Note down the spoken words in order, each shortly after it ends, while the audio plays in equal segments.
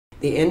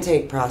The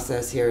intake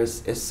process here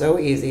is so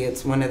easy.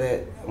 It's one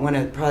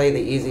of probably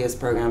the easiest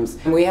programs.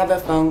 We have a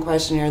phone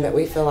questionnaire that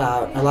we fill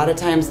out. A lot of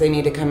times they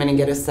need to come in and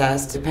get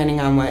assessed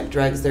depending on what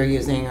drugs they're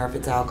using, or if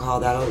it's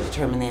alcohol, that'll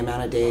determine the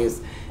amount of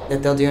days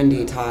that they'll do in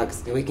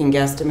detox. We can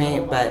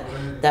guesstimate, but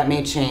that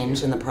may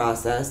change in the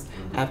process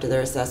after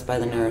they're assessed by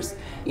the nurse.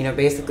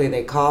 Basically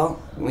they call,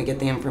 we get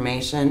the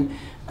information,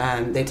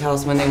 they tell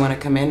us when they want to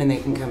come in and they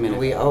can come in.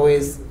 We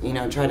always,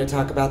 try to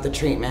talk about the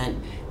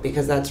treatment,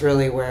 because that's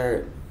really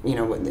where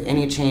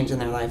any change in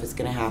their life is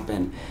going to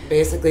happen.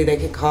 Basically, they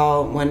could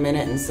call 1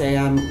 minute and say,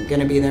 I'm going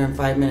to be there in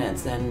 5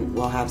 minutes, and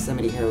we'll have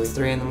somebody here. It's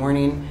 3 in the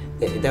morning.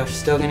 They're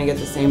still going to get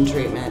the same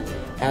treatment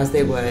as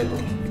they would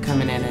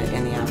coming in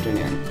the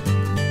afternoon.